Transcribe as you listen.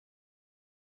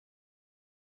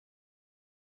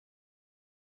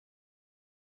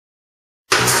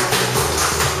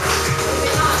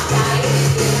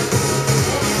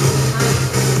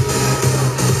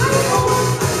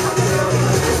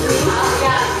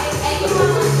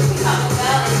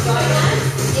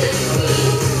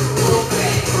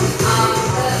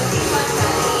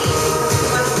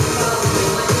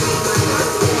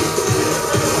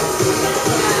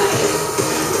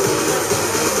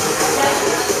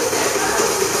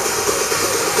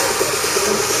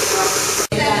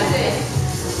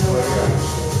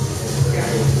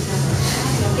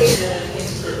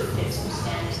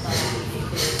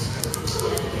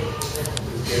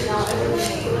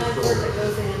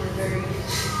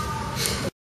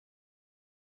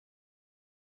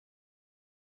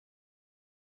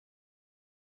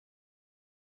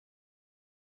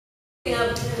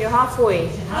halfway.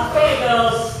 Halfway,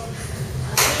 girls.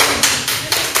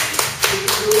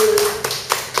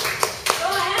 Go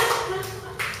ahead.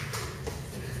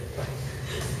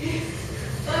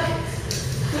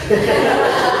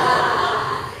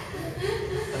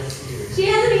 She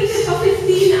hasn't eaten for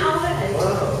 15 hours.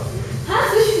 Wow. Huh?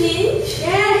 15?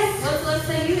 Yes. What's lunch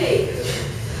that you ate?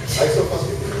 I saw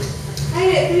possible. I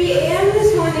ate at 3 a.m.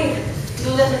 this morning.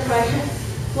 Gluten free.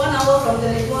 1 hour from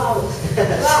 24 hours.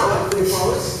 Wow. 24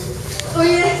 hours? Oh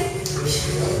yes.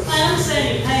 I understand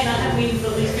your pain. I haven't eaten for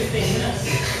at least 15 minutes.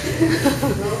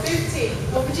 15.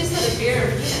 Oh, we just had a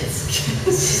beer. Yes.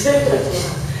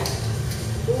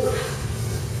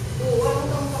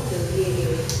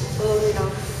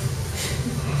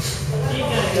 Keep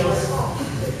going, girls.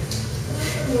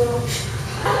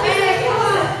 Hey, come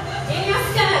on.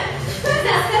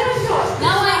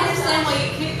 Now I understand why you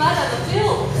kick butt on the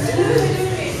field.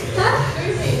 Huh?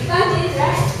 5 minutes,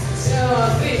 right? No,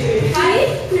 3.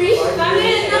 3? 5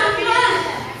 minutes, no, come on.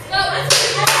 Go, let's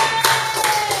go.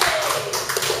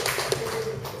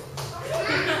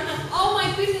 Oh my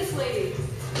goodness, lady.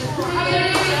 How did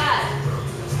you do that?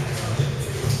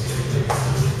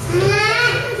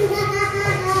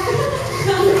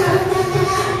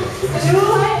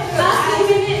 Last 2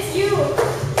 minutes, you.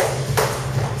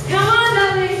 Come on,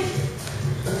 darling.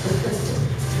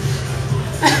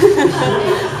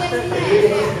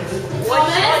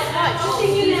 Watch.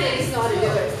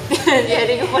 Yeah,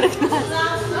 they go for the class.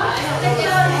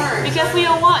 Be careful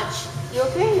your watch. You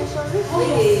okay? You sorry?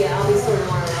 Yeah, I'll be sore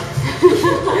tomorrow.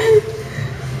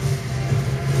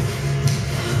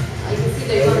 I can see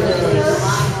they're going to a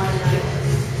lot more than I can.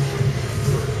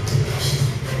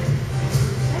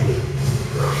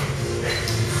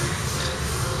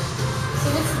 So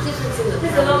what's the difference in the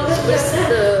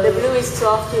The blue is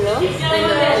 12 kilo. And the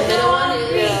middle one is...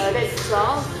 That's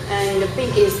 12. And the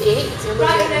pink is 8.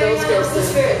 Remember those girls are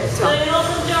 12. Doing an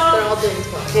awesome job. They're all doing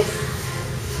 12. Yes.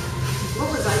 What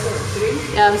was I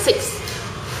doing?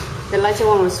 6. The lighter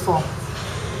one was 4.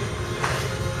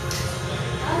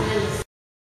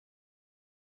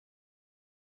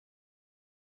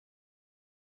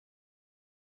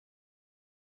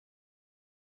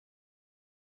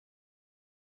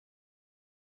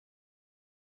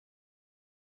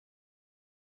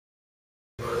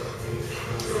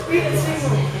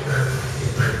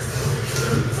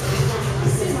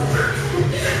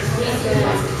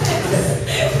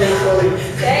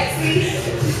 Sexy.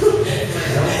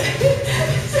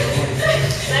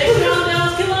 Next round,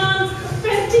 girls. Come on.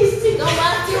 Don't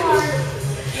laugh too hard.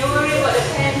 Don't worry about the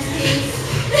panties.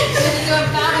 You're doing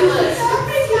fabulous. I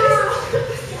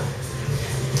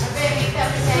better make that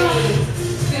potato.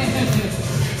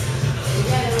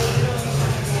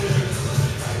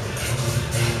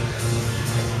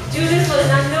 Do this for the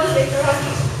non-knows later on.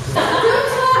 Don't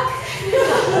talk.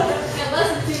 Yeah, less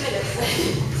than 2 minutes.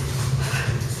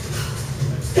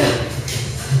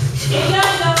 Keep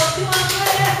going, girls. Come on,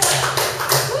 great effort.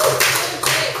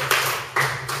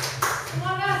 Come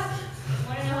on, guys.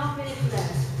 1.5 minutes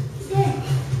left.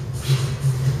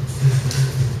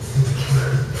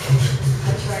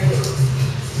 I tried it.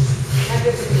 I'm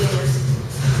good for beginners.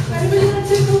 Anybody want to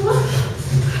take a look?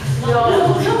 No,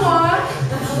 come on.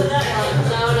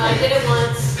 No, I did it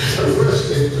once.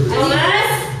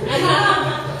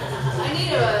 I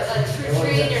need a true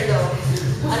trainer though.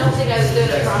 I don't think I was doing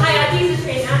it properly. Hi, I need a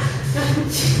trainer.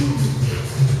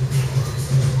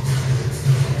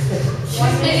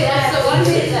 1 minute left, so 1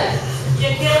 minute left.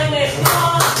 You're killing this. Come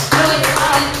on. No, you're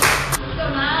fine.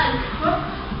 Come on.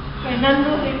 Phải nâng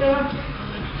luôn thì cơ.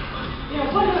 Yeah,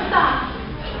 what is that?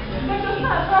 What is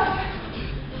that?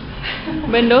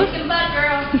 Bend those. Good butt,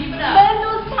 girl. Keep it up. Bend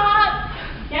those parts.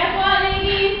 Guess what,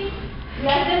 ladies?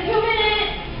 Less than 2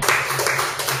 minutes.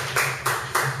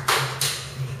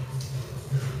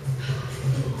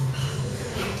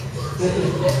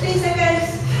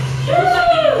 You're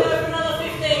lucky you go for another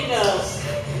 15, girls.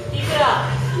 Keep it up.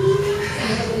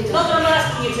 Not that I'm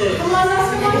asking you to. Come on,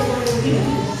 let's go.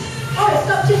 Oh,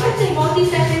 stop just 40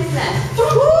 seconds left.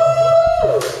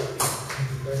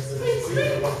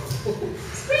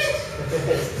 Sprint.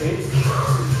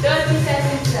 30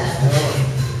 seconds left.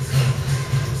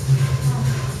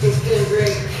 It's doing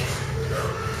great.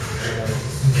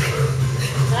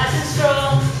 Nice and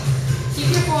strong. Keep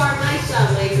your form. Nice job,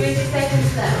 like 20 seconds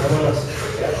left.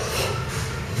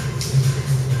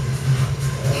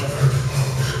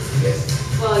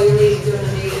 Well, your lady's doing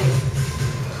amazing.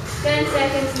 10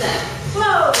 seconds left.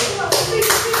 Whoa! Come on, big, big,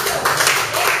 big.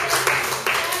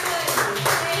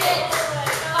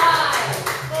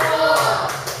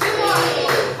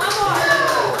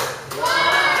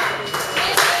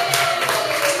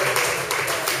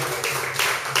 1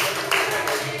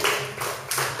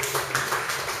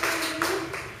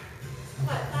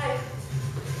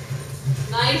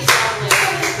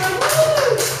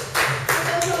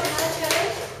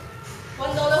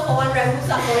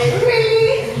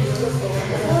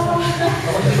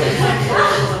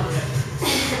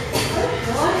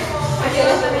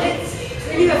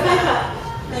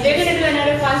 They're going to do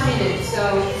another 5 minutes, so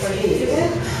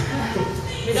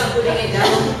without putting it down.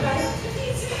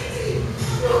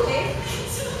 Okay?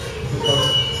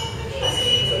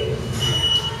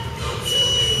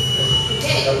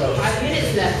 Okay, 5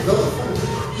 minutes left.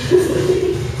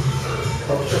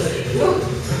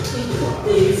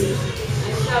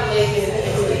 Stop making it.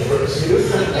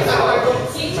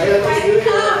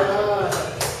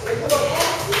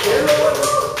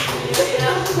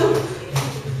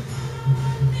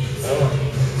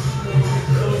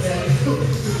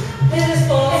 This is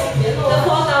for the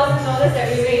 $4,000 that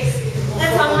we raised.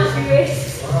 That's how much we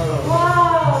raised.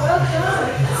 Wow, well done.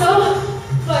 So,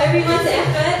 for everyone's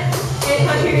effort and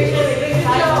contribution, we're doing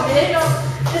 5 minutes.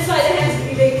 That's why the hands will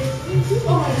be big.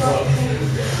 Oh my god.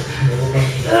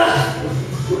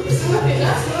 It's worth it,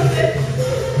 that's worth it.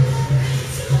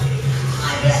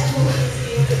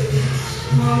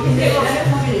 Mom, can do another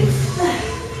 4 minutes.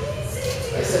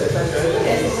 I said it.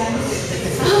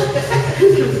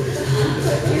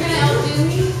 You're going to outdo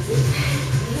me?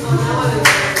 Oh, I want to.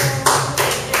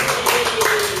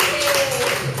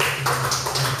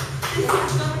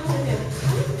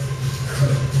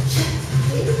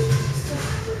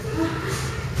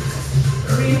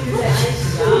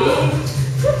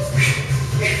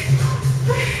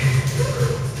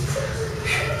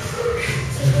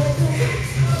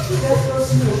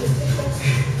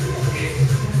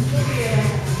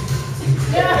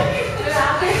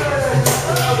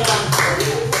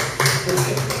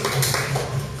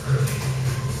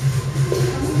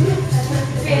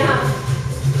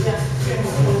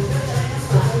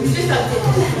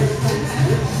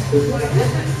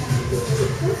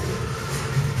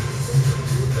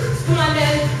 Come on,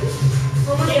 then.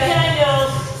 Get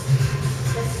angles.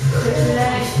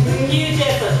 Huge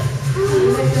effort.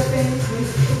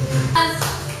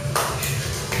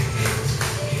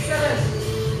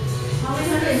 How many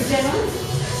hundred? 7?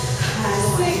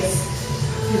 6.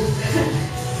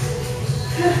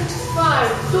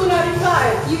 5.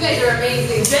 295. You guys are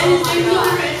amazing. Then it's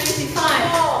 295.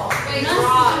 Wait, Not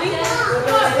rock.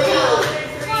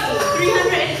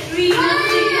 303.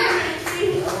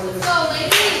 Let's go,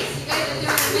 ladies. You guys are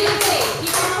doing amazing.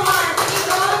 Keep on. Keep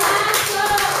on. Let's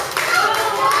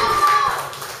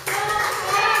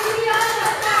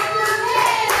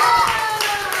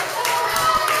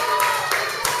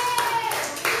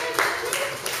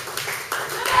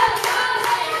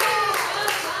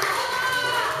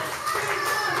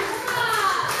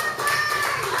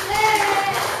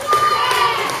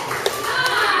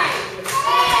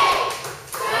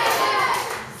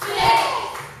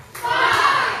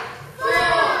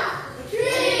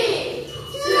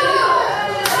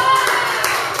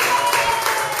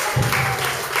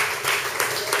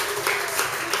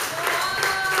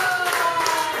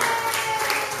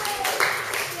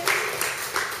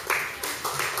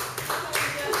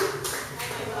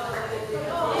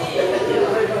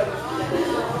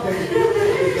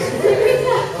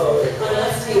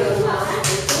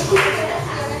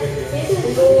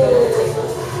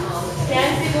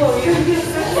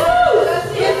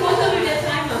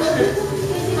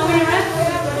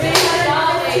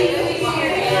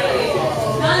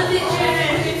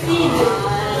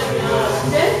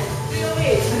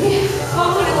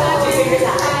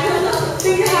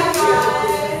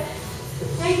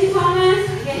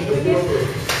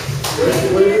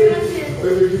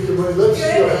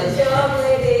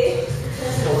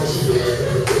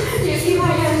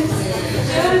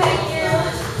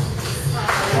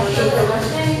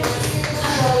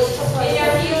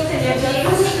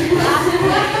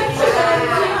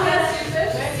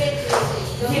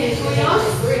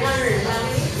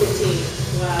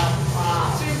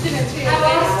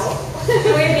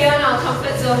go. We're beyond our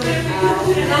comfort zone.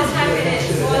 Last 5 minutes.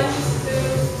 1, 2,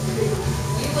 3.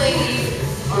 You ladies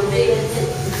are big.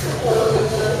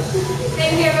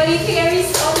 Thank you, everybody. Take every